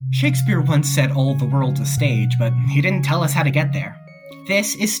Shakespeare once said all the world's a stage, but he didn't tell us how to get there.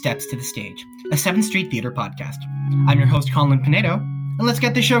 This is Steps to the Stage, a 7th Street Theater podcast. I'm your host, Colin Pinedo, and let's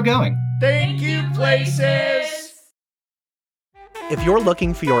get the show going. Thank you, Places! If you're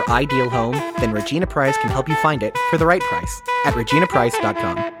looking for your ideal home, then Regina Price can help you find it for the right price at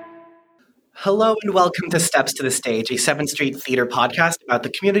reginaprice.com. Hello and welcome to Steps to the Stage, a 7th Street Theater podcast about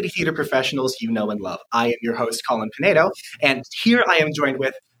the community theater professionals you know and love. I am your host, Colin Pinedo, and here I am joined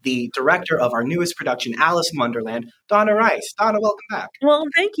with the director of our newest production, Alice in Wonderland, Donna Rice. Donna, welcome back. Well,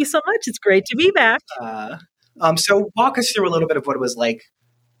 thank you so much. It's great to be back. So walk us through a little bit of what it was like,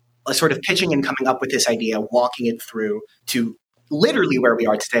 sort of pitching and coming up with this idea, walking it through to literally where we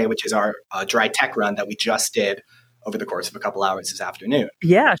are today, which is our dry tech run that we just did over the course of a couple hours this afternoon.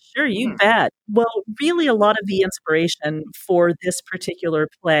 Yeah, sure, you bet. Well, really a lot of the inspiration for this particular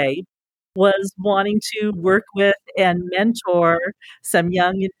play was wanting to work with and mentor some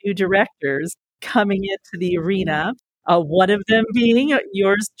young and new directors coming into the arena. One of them being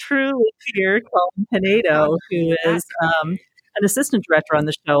yours truly here, Colin Pinedo, who is an assistant director on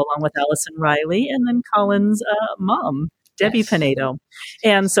the show along with Allison Riley, and then Colin's mom, Debbie Pinedo.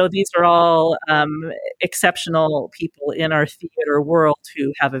 And so these are all exceptional people in our theater world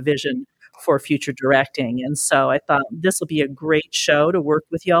who have a vision for future directing. And so I thought this will be a great show to work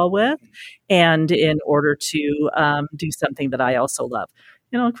with y'all with, and in order to do something that I also love.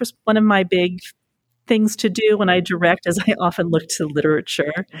 You know, Chris, one of my big things to do when I direct is I often look to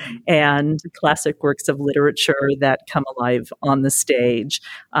literature and classic works of literature that come alive on the stage.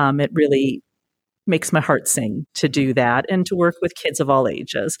 It really makes my heart sing to do that and to work with kids of all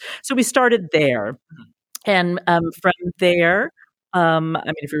ages. So we started there. And from there,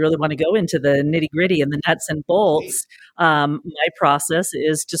 if you really want to go into the nitty gritty and the nuts and bolts, my process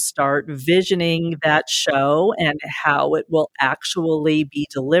is to start visioning that show and how it will actually be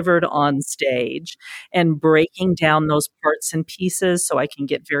delivered on stage and breaking down those parts and pieces so I can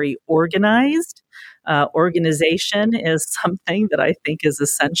get very organized. Organization is something that I think is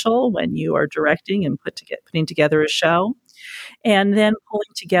essential when you are directing and putting together a show. And then pulling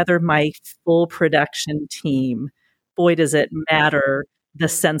together my full production team. Boy, does it matter, the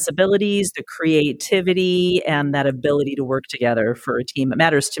sensibilities, the creativity, and that ability to work together for a team. It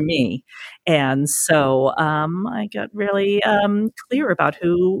matters to me. And so I got really clear about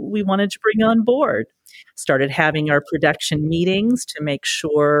who we wanted to bring on board. Started having our production meetings to make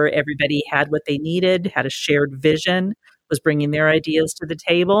sure everybody had what they needed, had a shared vision, was bringing their ideas to the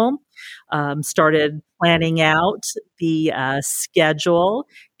table. Started planning out the schedule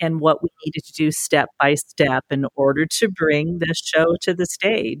and what we needed to do step by step in order to bring this show to the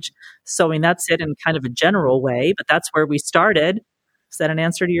stage. So, that's it in kind of a general way, but that's where we started. Is that an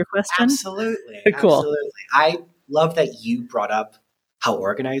answer to your question? Absolutely. Cool. Absolutely. I love that you brought up how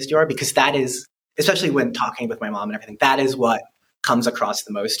organized you are, because that is, especially when talking with my mom and everything, that is what comes across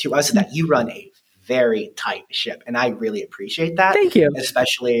the most to us, that you run a very tight ship. And I really appreciate that. Thank you.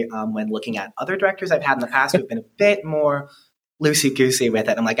 Especially when looking at other directors I've had in the past who've been a bit more loosey-goosey with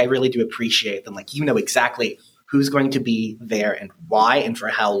it. I'm like, I really do appreciate them. Like, you know exactly who's going to be there and why and for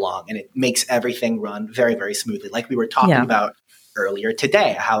how long. And it makes everything run very, very smoothly. Like we were talking about earlier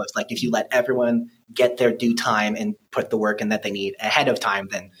today, how it's like if you let everyone get their due time and put the work in that they need ahead of time,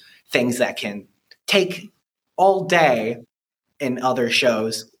 then things that can take all day in other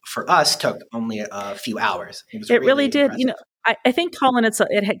shows for us took only a few hours. It really did. Impressive. I think, Colin,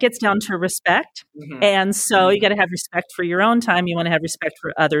 it gets down to respect. Mm-hmm. And so you got to have respect for your own time. You want to have respect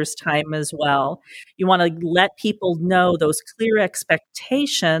for others' time as well. You want to let people know those clear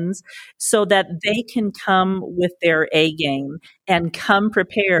expectations so that they can come with their A game and come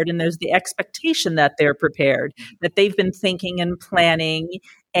prepared. And there's the expectation that they're prepared, that they've been thinking and planning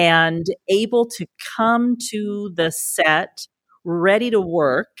and able to come to the set ready to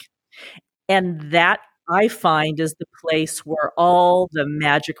work. And that, I find, is the place where all the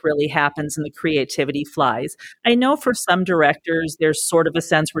magic really happens and the creativity flies. I know for some directors, there's sort of a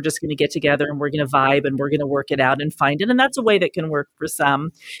sense we're just going to get together and we're going to vibe and we're going to work it out and find it. And that's a way that can work for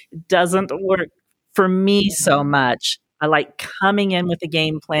some. It doesn't work for me so much. I like coming in with a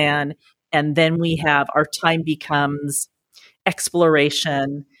game plan, and then our time becomes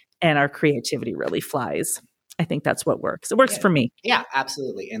exploration and our creativity really flies. I think that's what works. It works for me. Yeah,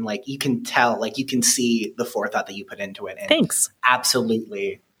 absolutely. And you can tell, you can see the forethought that you put into it. And thanks.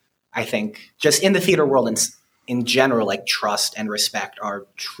 Absolutely. I think just in the theater world and in general, trust and respect are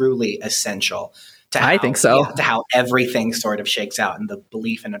truly essential to how, I think so. To how everything sort of shakes out, and the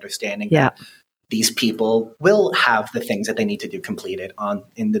belief and understanding that these people will have the things that they need to do completed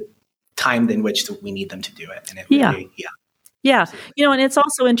in the time in which we need them to do it. And it really, Yeah. And it's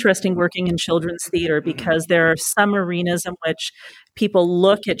also interesting working in children's theater because there are some arenas in which people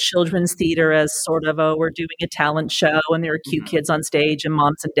look at children's theater as sort of, oh, we're doing a talent show and there are cute kids on stage and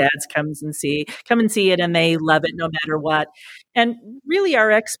moms and dads come and see it and they love it no matter what. And really our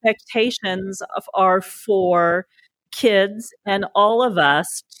expectations are for kids and all of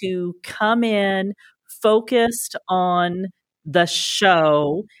us to come in focused on the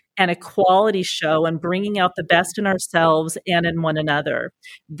show and a quality show and bringing out the best in ourselves and in one another,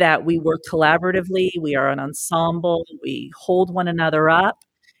 that we work collaboratively, we are an ensemble, we hold one another up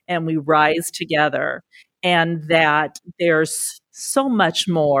and we rise together, and that there's so much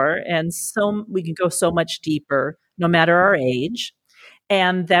more and so we can go so much deeper no matter our age,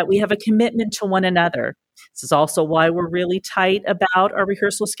 and that we have a commitment to one another. This is also why we're really tight about our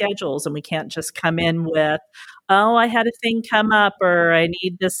rehearsal schedules, and we can't just come in with, oh, I had a thing come up, or I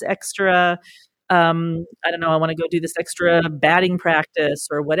need this extra, I don't know, I want to go do this extra batting practice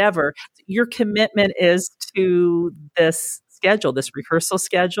or whatever. Your commitment is to this schedule, this rehearsal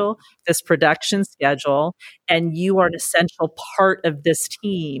schedule, this production schedule, and you are an essential part of this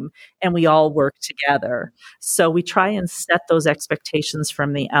team, and we all work together. So we try and set those expectations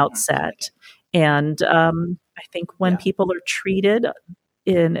from the outset. And I think when people are treated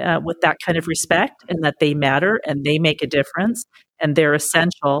in with that kind of respect, and that they matter and they make a difference and they're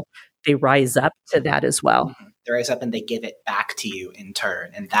essential, they rise up to that as well. They rise up and they give it back to you in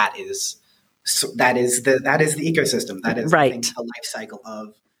turn, and that is the ecosystem. That is, right. I think, the life cycle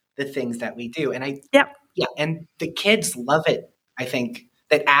of the things that we do. And and the kids love it. I think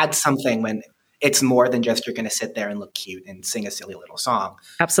that adds something when it's more than just you're going to sit there and look cute and sing a silly little song.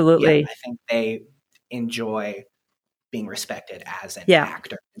 Absolutely. Yeah, I think they enjoy being respected as an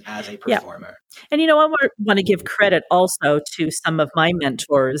actor, as a performer. And I want to give credit also to some of my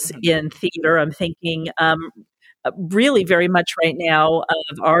mentors in theater. I'm thinking really very much right now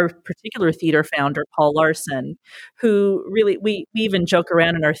of our particular theater founder, Paul Larson, who really, we even joke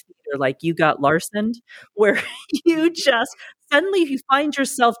around in our theater, like, you got Larsoned, where you just suddenly you find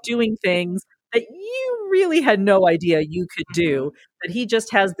yourself doing things that you really had no idea you could do. But he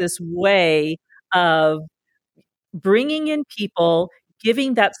just has this way of bringing in people,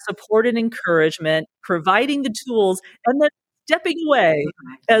 giving that support and encouragement, providing the tools, and then stepping away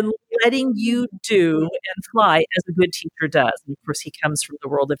and letting you do and fly as a good teacher does. And of course, he comes from the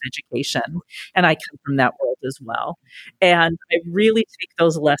world of education, and I come from that world as well. And I really take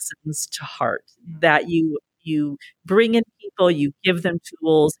those lessons to heart, that you bring in people, you give them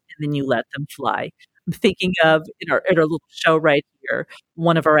tools, and then you let them fly. I'm thinking of in our little show right here,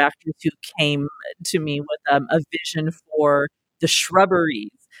 one of our actors who came to me with a vision for the shrubberies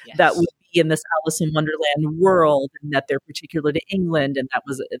that would be in this Alice in Wonderland world, and that they're particular to England, and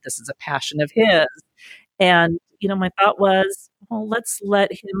this is a passion of his. And my thought was, well, let's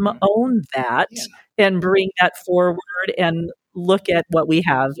let him own that and bring that forward and look at what we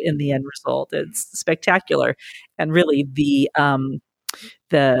have in the end result. It's spectacular, and really the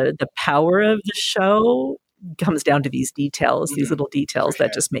power of the show comes down to these details, these little details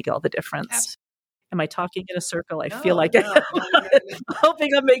that just make all the difference. Absolutely. Am I talking in a circle? I feel like I'm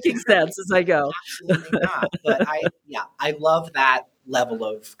hoping I'm making sense as I go. Absolutely not. But I love that level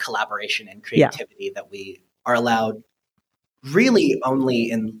of collaboration and creativity that we are allowed really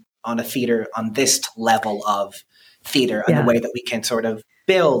only on this level of theater, and the way that we can sort of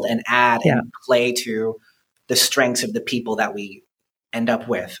build and add and play to the strengths of the people that we end up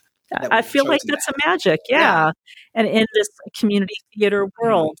with. I feel like that's a magic. Yeah. And in this community theater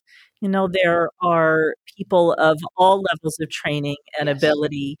world, there are people of all levels of training and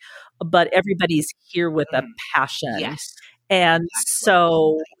ability, but everybody's here with a passion. Yes. And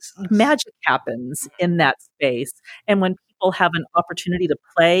so magic happens in that space. And when people have an opportunity to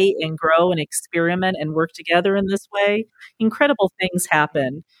play and grow and experiment and work together in this way, incredible things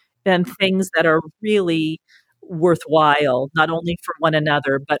happen, and things that are really worthwhile, not only for one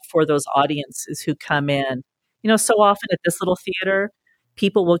another, but for those audiences who come in. So often at this little theater,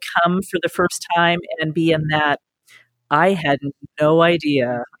 people will come for the first time and be in that, I had no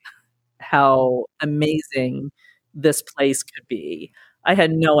idea how amazing this place could be. I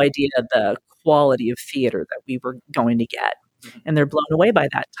had no idea the quality of theater that we were going to get. And they're blown away by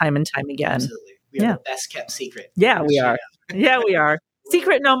that time and time again. Absolutely. We are the best kept secret. Yeah, we are. Yeah, we are.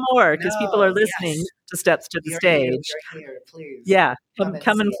 Secret no more, because people are listening to Steps to the Stage. You're here, please. Yeah,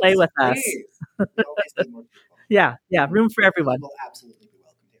 come and play with us. Yeah, room for everyone. We'll absolutely be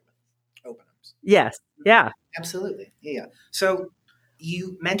welcome here with open arms. Yes, yeah. Absolutely, yeah. So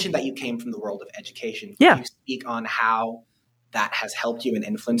you mentioned that you came from the world of education. Yeah. Can you speak on how that has helped you and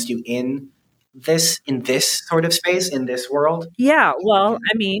influenced you in in this sort of space, in this world? Yeah, well,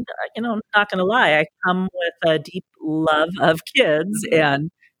 I mean, not going to lie, I come with a deep love of kids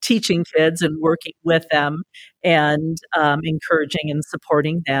and teaching kids and working with them and encouraging and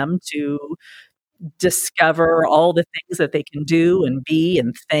supporting them to discover all the things that they can do and be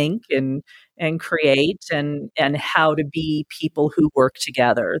and think and create and how to be people who work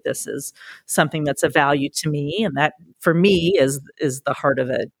together. This is something that's a value to me, and that for me is the heart of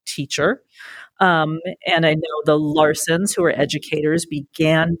a teacher. And I know the Larsons, who are educators,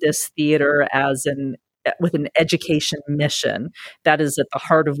 began this theater with an education mission. That is at the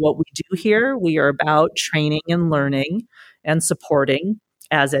heart of what we do here. We are about training and learning and supporting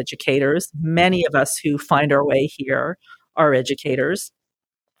as educators. Many of us who find our way here are educators.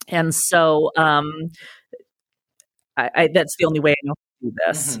 And so that's the only way I know to do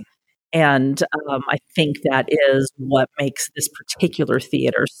this. Mm-hmm. And I think that is what makes this particular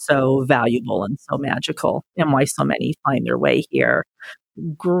theater so valuable and so magical, and why so many find their way here.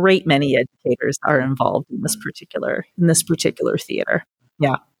 Great many educators are involved in this particular theater.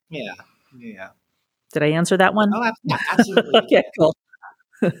 Yeah. Yeah. Yeah. Did I answer that one? Oh, absolutely. Okay, cool.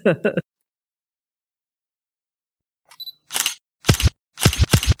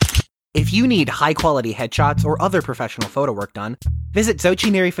 If you need high-quality headshots or other professional photo work done, visit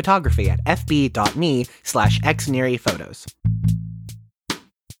Xochi Photography at fb.me/xneri-photos.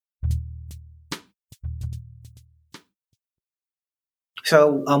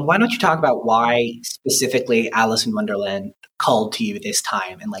 So why don't you talk about why specifically Alice in Wonderland called to you this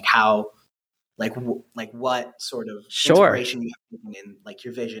time, and like how, like what sort of inspiration you have in like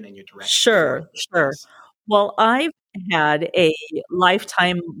your vision and your direction? Sure. Well, I've had a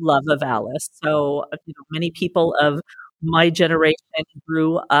lifetime love of Alice. So, many people of my generation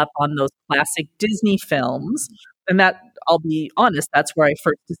grew up on those classic Disney films. And that, I'll be honest, that's where I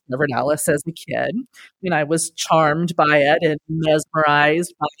first discovered Alice as a kid. I mean, I was charmed by it and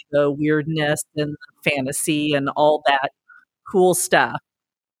mesmerized by the weirdness and the fantasy and all that cool stuff.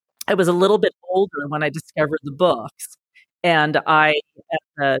 I was a little bit older when I discovered the books. And I,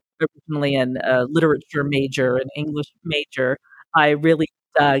 originally a literature major, an English major, I really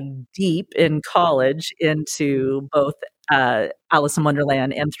dug deep in college into both Alice in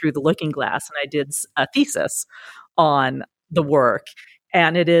Wonderland and Through the Looking Glass. And I did a thesis on the work.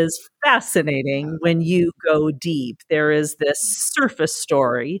 And it is fascinating when you go deep. There is this surface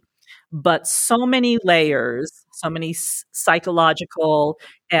story, but so many layers, so many psychological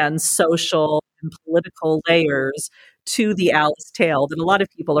and social and political layers to the Alice tale that a lot of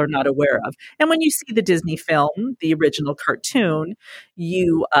people are not aware of. And when you see the Disney film, the original cartoon,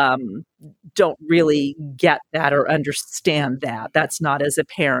 you don't really get that or understand that. That's not as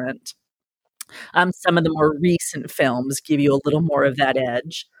apparent. Some of the more recent films give you a little more of that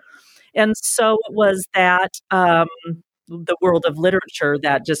edge. And so it was that the world of literature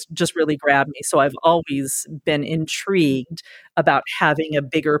that just really grabbed me. So I've always been intrigued about having a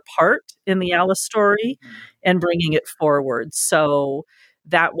bigger part in the Alice story and bringing it forward. So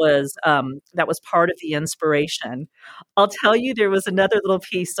that was part of the inspiration. I'll tell you, there was another little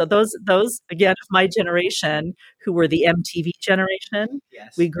piece. So those again of my generation who were the MTV generation,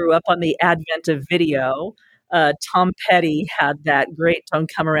 Yes. we grew up on the advent of video. Tom Petty had that great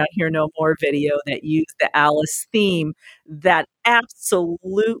 "Don't Come Around Here No More" video that used the Alice theme that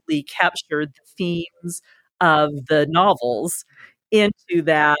absolutely captured the themes of the novels into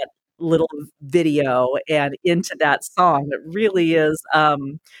that little video and into that song. It really is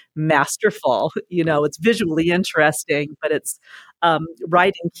masterful. It's visually interesting, but it's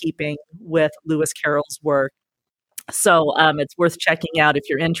right in keeping with Lewis Carroll's work. So it's worth checking out if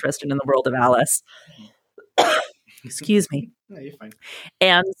you're interested in the world of Alice. Excuse me. No, you're fine.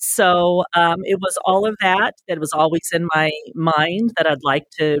 And so it was all of that was always in my mind, that I'd like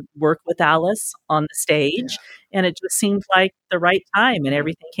to work with Alice on the stage. Yeah. And it just seemed like the right time, and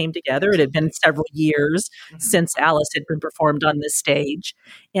everything came together. It had been several years since Alice had been performed on this stage.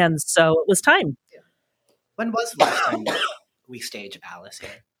 And so it was time. Yeah. When was the last time we staged Alice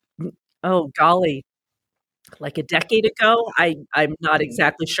here? Oh, golly. Like a decade ago. I'm not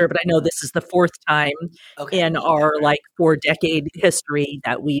exactly sure, but I know this is the fourth time in our 4-decade history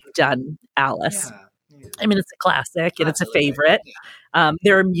that we've done Alice. Yeah. I mean, it's a classic and it's a favorite. Yeah.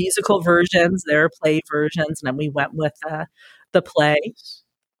 There are musical versions, there are play versions, and then we went with the play.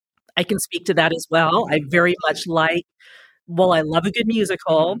 I can speak to that as well. I very much I love a good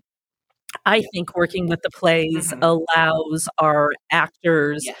musical. I think working with the plays allows our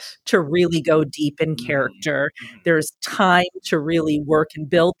actors to really go deep in character. There's time to really work and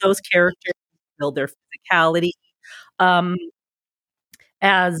build those characters, build their physicality.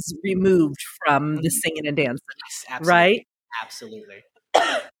 as removed from the singing and dancing, Yes, absolutely. right? Absolutely.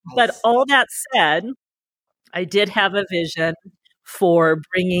 But all that said, I did have a vision for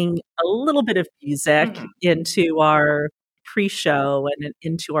bringing a little bit of music into our pre-show and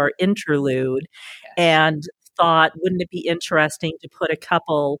into our interlude, and thought, wouldn't it be interesting to put a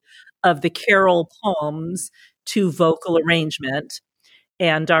couple of the carol poems to vocal arrangement?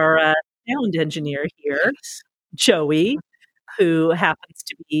 And our sound engineer here, Joey, who happens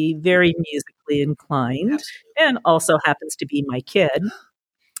to be very musically inclined and also happens to be my kid,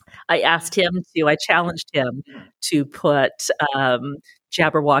 I challenged him to put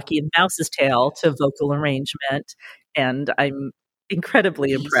Jabberwocky and Mouse's Tale to vocal arrangement, and I'm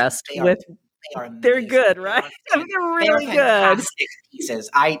incredibly impressed with. They're good, right? They're really good. Fantastic pieces.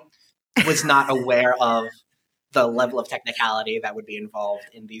 I was not aware of the level of technicality that would be involved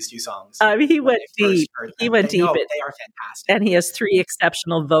in these two songs. He went deep. He went deep. They are fantastic. And he has 3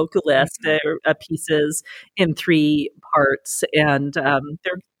 exceptional vocalist pieces in 3 parts, and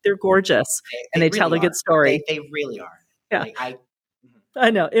they're gorgeous, and they really tell a good story. They really are. Yeah,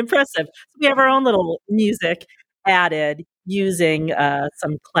 I know, impressive. So we have our own little music added using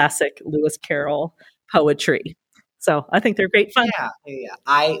some classic Lewis Carroll poetry. So I think they're great fun. Yeah.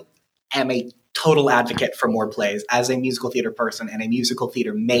 I am a total advocate for more plays. As a musical theater person and a musical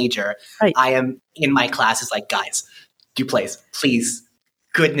theater major, right. I am in my classes like, guys, do plays. Please,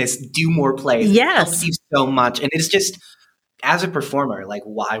 goodness, do more plays. Yes. It helps you so much. And it's just, as a performer, like,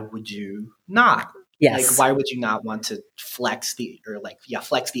 why would you not? Yes. Like, why would you not want to flex the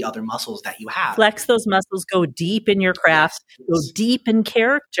other muscles that you have? Flex those muscles, go deep in your craft, go deep in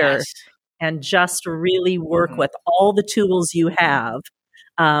character, and just really work with all the tools you have.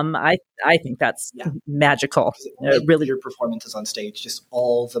 I think that's magical. Really, your performances on stage just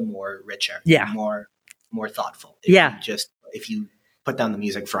all the more richer, more thoughtful. If you put down the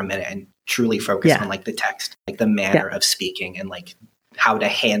music for a minute and truly focus on like the text, like the manner of speaking, and like how to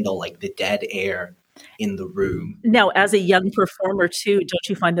handle like the dead air in the room. Now, as a young performer too, don't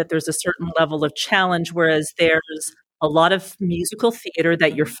you find that there's a certain level of challenge, whereas there's a lot of musical theater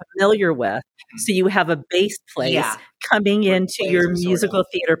that you're familiar with, so you have a base place coming into your musical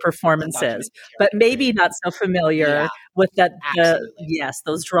theater performances, but maybe not so familiar with that.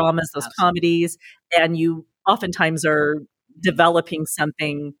 Those dramas, those comedies, and you oftentimes are developing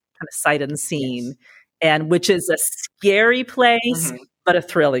something kind of sight unseen, and which is a scary place, but a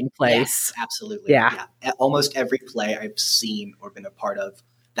thrilling place. Yes, absolutely. Yeah. Almost every play I've seen or been a part of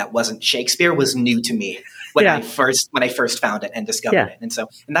that wasn't Shakespeare was new to me when I first found it and discovered it.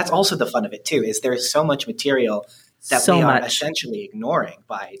 And that's also the fun of it too, is there's so much material that we are essentially ignoring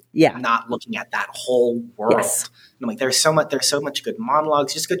by not looking at that whole world. And I'm like, there's so much good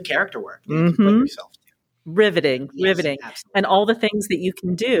monologues, just good character work that you can put yourself to. Riveting. Absolutely. And all the things that you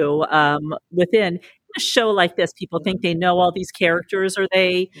can do within a show like this. People think they know all these characters, or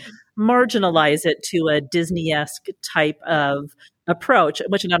they marginalize it to a Disney-esque type of approach,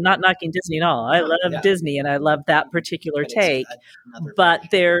 which, and I'm not knocking Disney at all. I love Disney and I love that particular take, but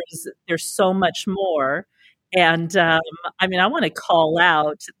there's so much more. And I want to call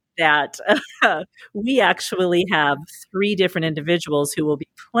out that we actually have 3 different individuals who will be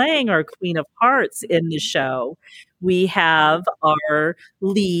playing our Queen of Hearts in the show. We have our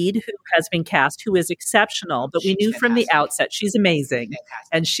lead who has been cast, who is exceptional, but we knew from the outset she's amazing,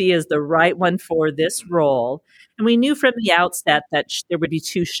 and she is the right one for this role. And we knew from the outset that there would be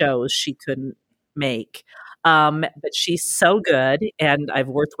 2 shows she couldn't make. But she's so good, and I've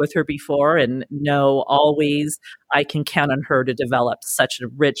worked with her before and know always I can count on her to develop such a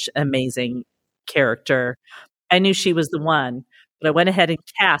rich, amazing character. I knew she was the one, but I went ahead and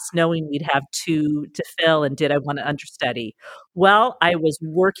cast knowing we'd have 2 to fill, and did I want to understudy? Well, I was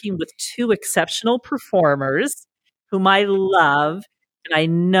working with 2 exceptional performers whom I love and I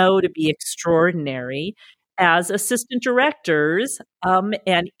know to be extraordinary as assistant directors,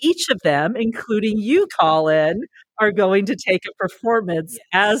 and each of them, including you, Colin, are going to take a performance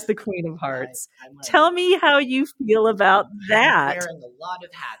as the Queen of Hearts. Tell me how you feel about that. I'm wearing a lot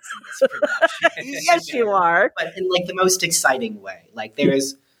of hats in this production. Yes, you are. But in like the most exciting way. Like there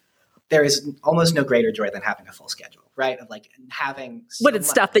is almost no greater joy than having a full schedule, right? Of like having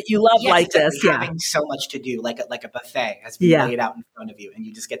stuff that you love like this, having so much to do, like a buffet has been laid out in front of you, and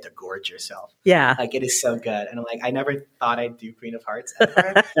you just get to gorge yourself. Yeah, like it is so good. And I'm like, I never thought I'd do Queen of Hearts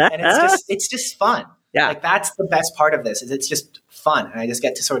ever, and it's just fun. Yeah, like that's the best part of this, is it's just fun, and I just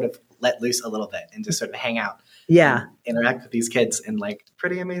get to sort of let loose a little bit and just sort of hang out. Yeah, interact with these kids in like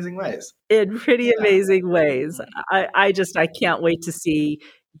pretty amazing ways. In pretty amazing ways. I can't wait to see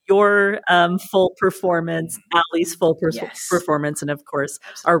your full performance, Allie's full Yes. performance, and of course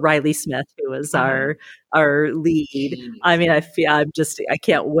Absolutely. our Riley Smith, who is our lead. Genius. I mean, I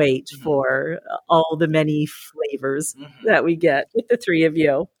can't wait Mhm. for all the many flavors Mhm. that we get with the three of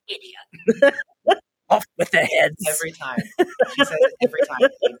you. Idiot. Off with the heads. Every time. She says it every time.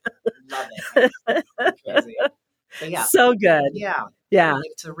 I love it. It's crazy. But yeah. So good. Yeah. Yeah.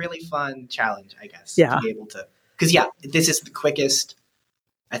 It's a really fun challenge, I guess. Yeah. To be able to. Because, yeah, this is the quickest,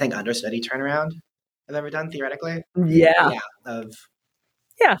 I think, understudy turnaround I've ever done, theoretically. Yeah.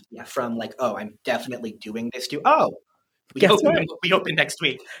 Yeah. From like, oh, I'm definitely doing this to, oh, we Guess open next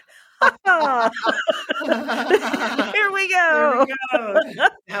week. Here we go.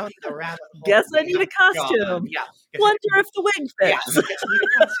 Down the rabbit hole. Guess I need a costume. God. Yeah. Wonder if the wig Yeah. fits. Guess I need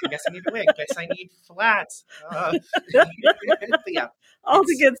a costume. Guess I need a wig. Guess I need flats. But yeah. All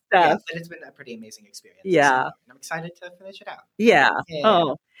the good Yeah, stuff. but it's been a pretty amazing experience. Yeah. And I'm excited to finish it out. Yeah. Yeah.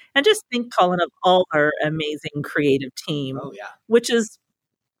 Oh, and just think, Colin, of all our amazing creative team, Oh, yeah. which is,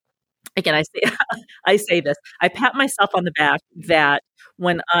 again, I say this, I pat myself on the back that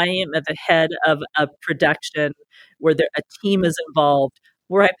when I am at the head of a production where a team is involved,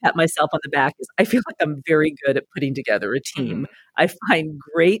 where I pat myself on the back is I feel like I'm very good at putting together a team. I find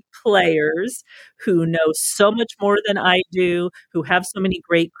great players who know so much more than I do, who have so many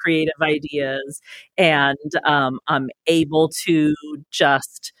great creative ideas, and I'm able to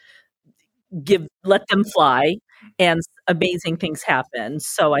just let them fly, and amazing things happen.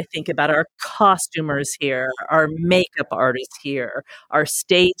 So I think about our costumers here, our makeup artists here, our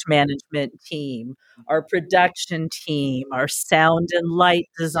stage management team, our production team, our sound and light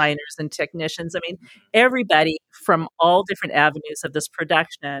designers and technicians. I mean, everybody from all different avenues of this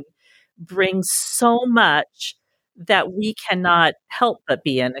production brings so much that we cannot help but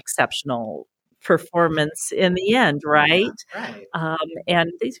be an exceptional performance in the end, right? Right.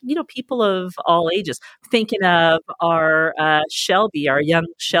 And these, people of all ages. Thinking of our Shelby, our young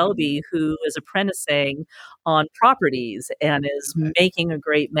Shelby, who is apprenticing on properties and is making a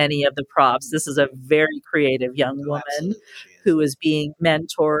great many of the props. This is a very creative young woman who is being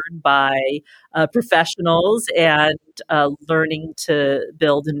mentored by professionals and learning to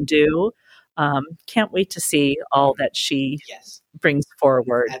build and do. Can't wait to see all that she brings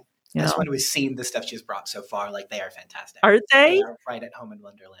forward. As someone who's seen the stuff she's brought so far, like, they are fantastic. Are they? They are right at home in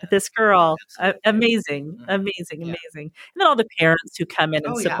Wonderland. This girl, amazing. And then all the parents who come in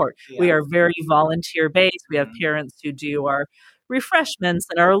and support. Yeah. We are very volunteer based. We have parents who do our refreshments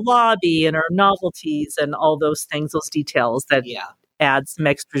and our lobby and our novelties and all those things, those details that add some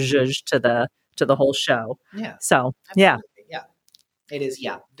extra zhuzh to the whole show. Yeah. So absolutely. Yeah, it is.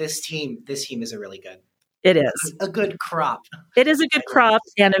 Yeah, this team is a really good. It is a good crop. It is a good crop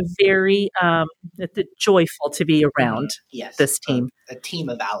and a very joyful to be around. Yes, this team, a team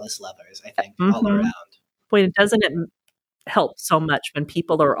of Alice lovers, I think, all around. Boy, doesn't it help so much when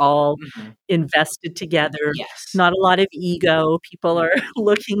people are all invested together? Yes, not a lot of ego. People are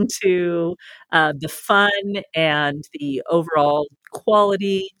looking to the fun and the overall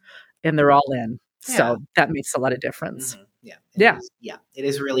quality, and they're all in. So that makes a lot of difference. Yeah. It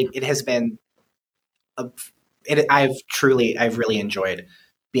is really. It has been. I've really enjoyed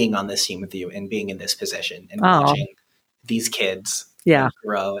being on this team with you and being in this position and watching these kids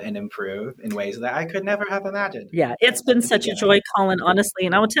grow and improve in ways that I could never have imagined. Yeah, it's been such a joy, Colin, honestly.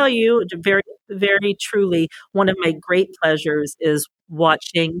 And I will tell you very, very truly, one of my great pleasures is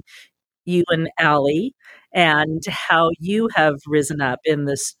watching you and Allie and how you have risen up in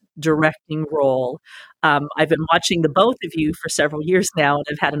this directing role. I've been watching the both of you for several years now, and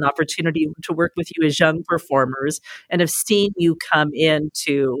I've had an opportunity to work with you as young performers and have seen you come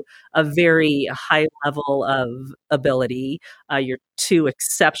into a very high level of ability. You're two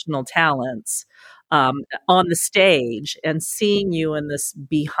exceptional talents on the stage, and seeing you in this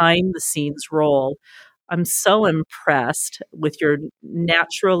behind the scenes role, I'm so impressed with your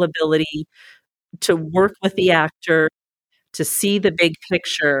natural ability to work with the actor, to see the big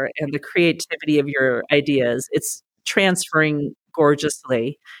picture and the creativity of your ideas. It's transferring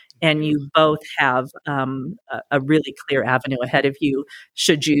gorgeously. And you both have a really clear avenue ahead of you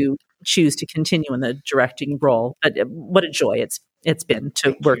should you choose to continue in the directing role. But what a joy it's been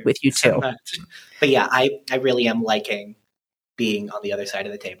to work with you too. So but yeah, I really am liking being on the other side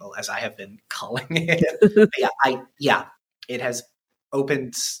of the table, as I have been calling it. But it has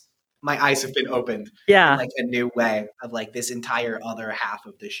opened. My eyes have been opened in like a new way of like this entire other half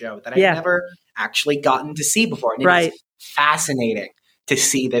of the show that I've never actually gotten to see before. And it's fascinating to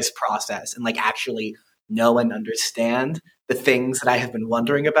see this process and like actually know and understand the things that I have been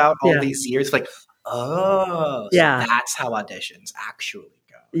wondering about all these years. Like, so that's how auditions actually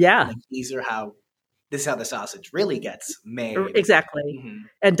go. Yeah. Like, this is how the sausage really gets made. Exactly. Mhm.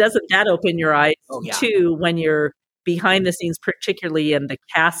 And doesn't that open your eyes Yeah. too when you're behind the scenes, particularly in the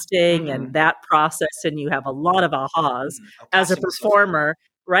casting and that process, and you have a lot of ahas as a Casting is so fun. performer,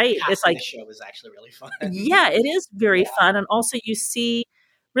 right? Casting It's like, the show is actually really fun. yeah, it is very fun. And also you see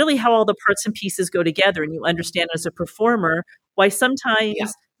really how all the parts and pieces go together, and you understand as a performer why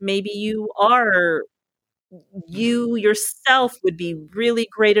sometimes maybe you yourself would be really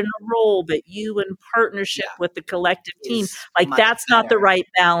great in a role, but you in partnership with the collective team, like that's not the right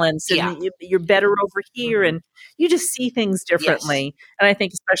balance. And you're better over here. And you just see things differently. And I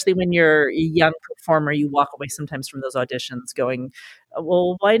think especially when you're a young performer, you walk away sometimes from those auditions going,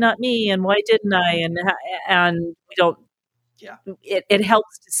 well, why not me? And why didn't I? And we don't, it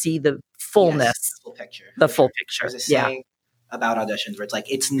helps to see the fullness, the full picture. There's a saying about auditions where it's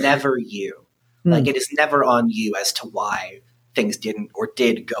like, it's never you. Like, it is never on you as to why things didn't or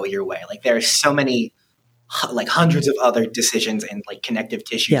did go your way. Like, there are so many, like, hundreds of other decisions and, like, connective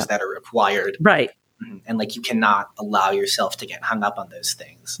tissues that are required. Right. And, like, you cannot allow yourself to get hung up on those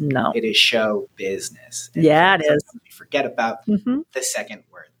things. No. It is show business. And it is. We forget about the second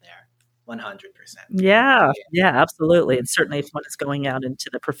word there. 100%. Yeah, absolutely. And certainly if one is going out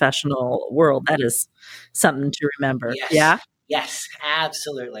into the professional world, that is something to remember. Yes,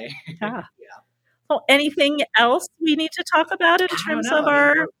 absolutely. Yeah. Well, anything else we need to talk about in terms of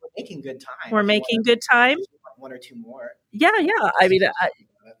our... we're making good time. We're making good time? One or two more. Yeah. I mean,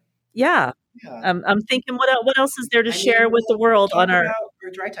 I'm thinking, what else is there to share with the world on our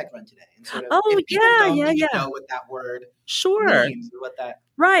dry tech run today? And sort of, know what that word means, what that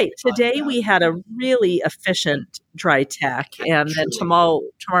right. Today we had a really efficient dry tech, and then tomorrow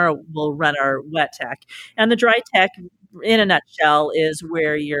we'll run our wet tech. And the dry tech, in a nutshell, is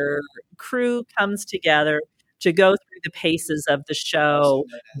where your crew comes together to go through the paces of the show,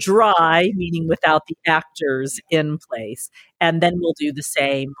 dry, meaning without the actors in place. And then we'll do the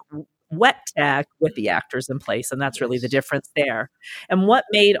same wet tech with the actors in place. And that's really the difference there. And what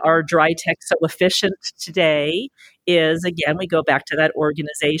made our dry tech so efficient today is, again, we go back to that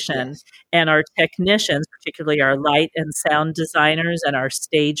organization and our technicians, particularly our light and sound designers and our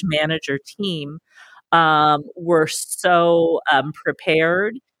stage manager team, were so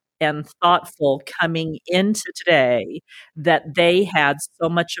prepared and thoughtful coming into today that they had so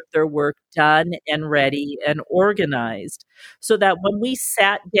much of their work done and ready and organized, so that when we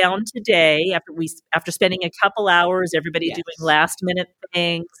sat down today, after spending a couple hours, everybody doing last minute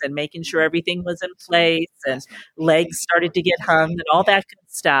things and making sure everything was in place and legs started to get hung and all that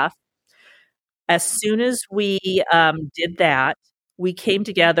good stuff. As soon as we did that, we came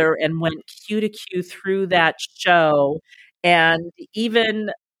together and went cue to cue through that show, and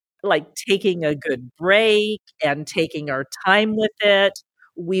even like taking a good break and taking our time with it.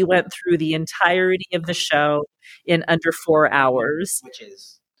 We went through the entirety of the show in under 4 hours,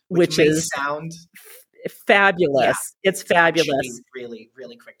 which is sound fabulous. Yeah, it's fabulous. Really,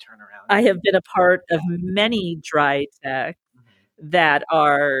 really quick turnaround. I have been a part of many dry tech that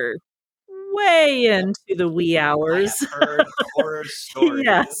are way into the wee hours. I have heard horror stories.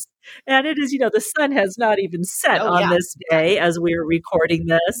 Yes. And it is, the sun has not even set on this day as we're recording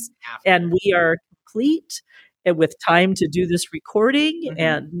this. And we are complete and with time to do this recording,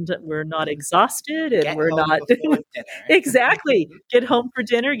 and we're not exhausted, and we're not exactly get home for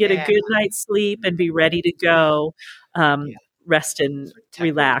dinner, get a good night's sleep, and be ready to go. Rest and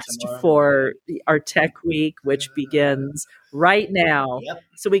relaxed for our tech week, which begins right now.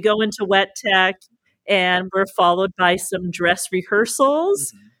 So we go into wet tech, and we're followed by some dress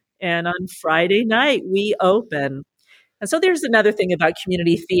rehearsals. And on Friday night, we open. And so there's another thing about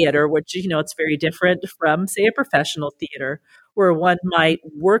community theater, which, it's very different from, say, a professional theater, where one might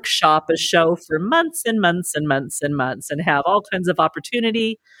workshop a show for months and months and months and months and have all kinds of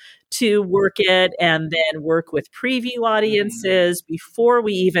opportunity to work it and then work with preview audiences before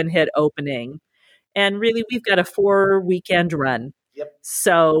we even hit opening. And really, we've got a 4-weekend run.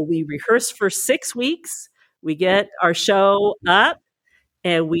 So we rehearse for 6 weeks. We get our show up,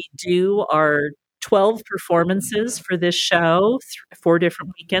 and we do our 12 performances for this show, 4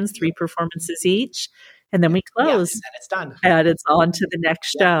 different weekends, 3 performances each. And then we close. And then it's done. And it's on to the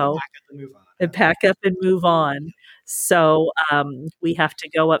next show. Pack up and move on. So we have to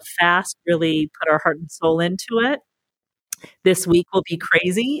go up fast, really put our heart and soul into it. This week will be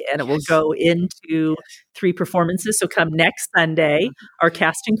crazy, and it will go into 3 performances. So come next Sunday, our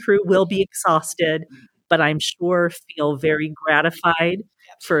cast and crew will be exhausted, but I'm sure feel very gratified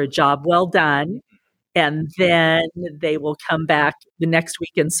for a job well done. And then they will come back the next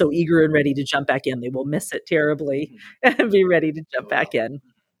weekend so eager and ready to jump back in. They will miss it terribly and be ready to jump back in.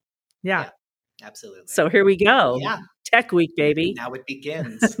 Yeah. Absolutely. So here we go. Yeah. Tech Week, baby. Now it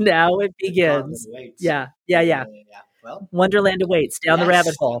begins. Now it begins. Yeah. Well, Wonderland awaits. Down the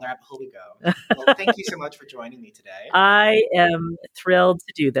rabbit hole. Down the rabbit hole we go. Well, thank you so much for joining me today. I am thrilled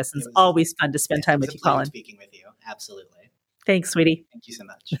to do this. It's always fun to spend time with you, Colin. Speaking with you. Absolutely. Thanks, sweetie. Thank you so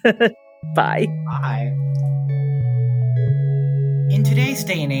much. Bye. Bye. In today's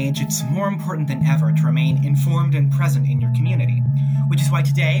day and age, it's more important than ever to remain informed and present in your community, which is why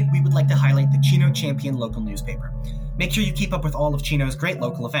today we would like to highlight the Chino Champion local newspaper. Make sure you keep up with all of Chino's great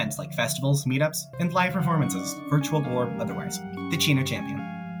local events like festivals, meetups, and live performances, virtual or otherwise. The Chino Champion.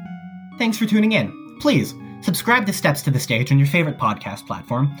 Thanks for tuning in. Please, subscribe to Steps to the Stage on your favorite podcast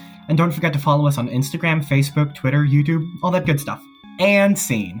platform, and don't forget to follow us on Instagram, Facebook, Twitter, YouTube, all that good stuff. And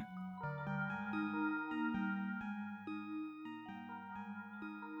scene.